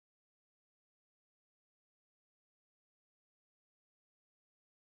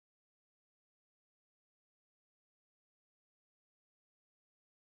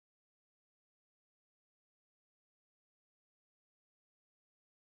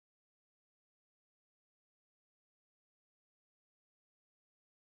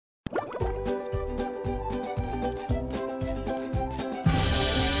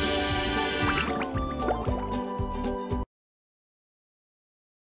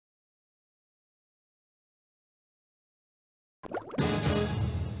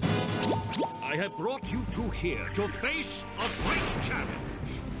I have brought you two here to face a great challenge.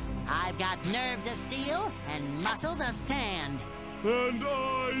 I've got nerves of steel and muscles of sand. And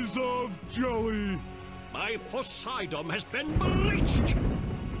eyes of jelly. My Poseidon has been bleached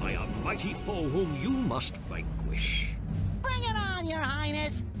by a mighty foe whom you must vanquish. Bring it on, Your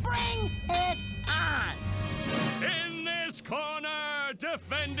Highness! Bring it on! In this corner,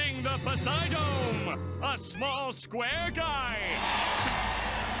 defending the Poseidon, a small square guy.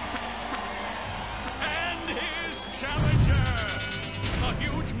 And his challenger, a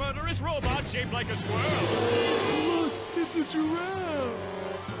huge murderous robot shaped like a squirrel. Look, it's a giraffe.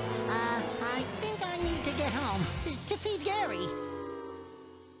 I think I need to get home to feed Gary.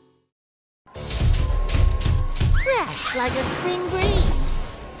 Fresh like a spring breeze.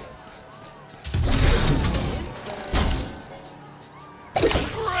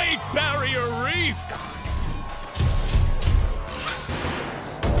 Great Barrier Reef!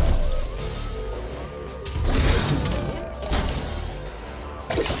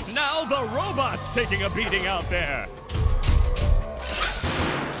 Now the robot's taking a beating out there.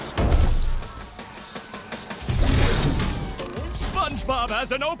 SpongeBob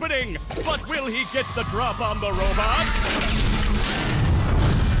has an opening, but will he get the drop on the robot?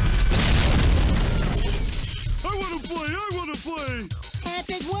 I wanna play!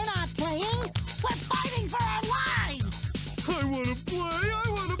 Patrick, we're not playing. We're fighting for our lives. I wanna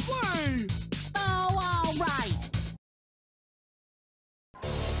play! Oh, all right.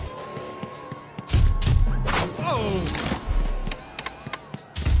 Oh!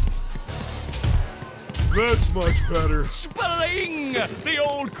 That's much better. Spling! The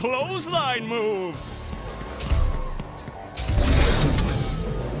old clothesline move!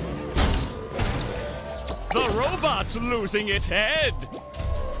 The robot's losing its head!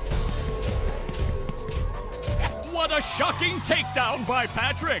 What a shocking takedown by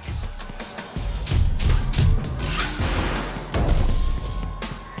Patrick!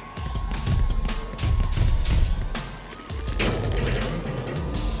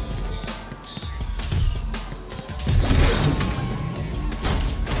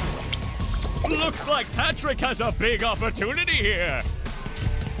 Looks like Patrick has a big opportunity here!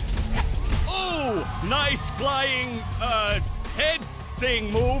 Oh! Nice flying, head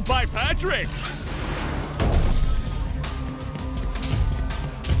thing move by Patrick!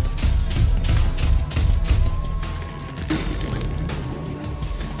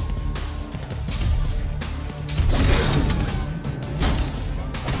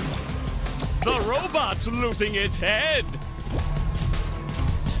 The robot's losing its head!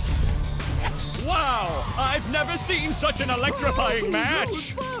 Wow! I've never seen such an electrifying match! That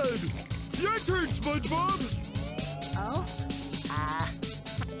was fun! Your turn, SpongeBob! Oh?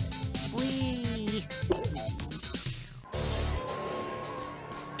 We...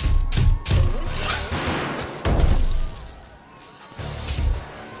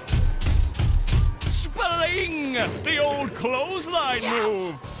 Spling! The old clothesline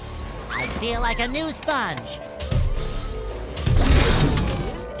move! I feel like a new sponge.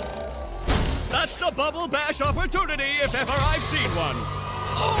 That's a bubble bash opportunity if ever I've seen one!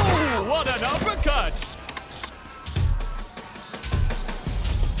 Oh, what an uppercut!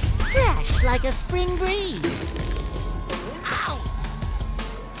 Fresh like a spring breeze. Ow!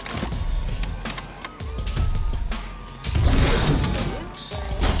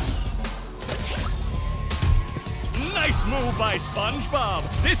 Nice move by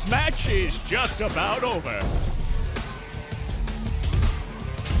SpongeBob! This match is just about over.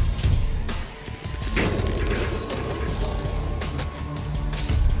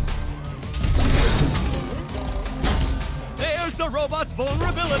 There's the robot's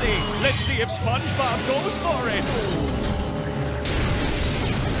vulnerability. Let's see if SpongeBob goes for it.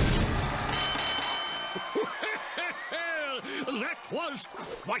 That was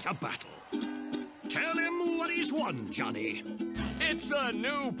quite a battle. Tell him what he's won, Johnny. It's a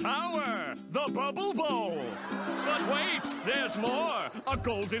new power, the Bubble Bowl. But wait, there's more. A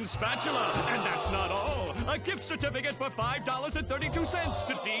golden spatula, and that's not all. A gift certificate for $5.32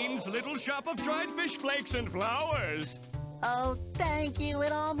 to Dean's Little Shop of Dried Fish Flakes and Flowers. Oh, thank you.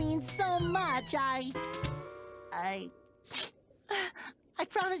 It all means so much. I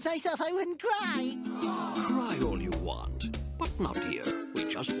promised myself I wouldn't cry. Cry all you want, but not here. We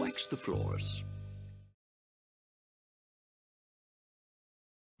just wax the floors.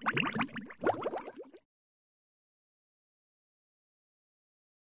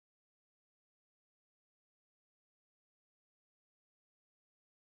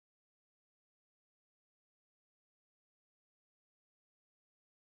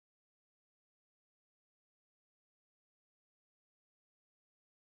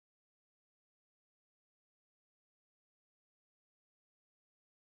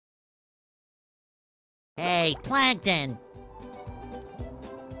 Hey, Plankton.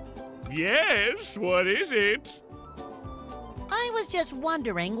 Yes, what is it? I was just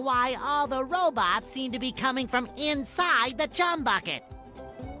wondering why all the robots seem to be coming from inside the chum bucket.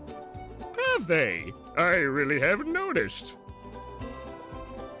 Have they? I really haven't noticed.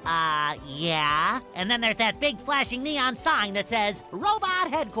 Yeah. And then there's that big flashing neon sign that says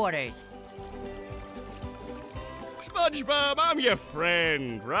Robot Headquarters. SpongeBob, I'm your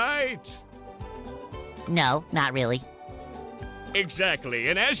friend, right? No, not really. Exactly,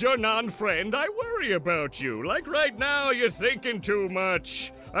 and as your non-friend, I worry about you. Like right now, you're thinking too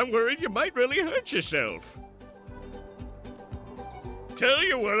much. I'm worried you might really hurt yourself. Tell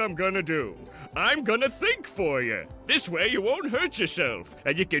you what I'm gonna do. I'm gonna think for you. This way you won't hurt yourself,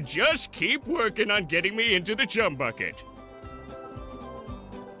 and you can just keep working on getting me into the chum bucket.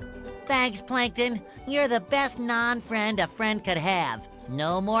 Thanks, Plankton. You're the best non-friend a friend could have.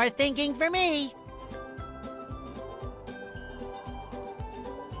 No more thinking for me.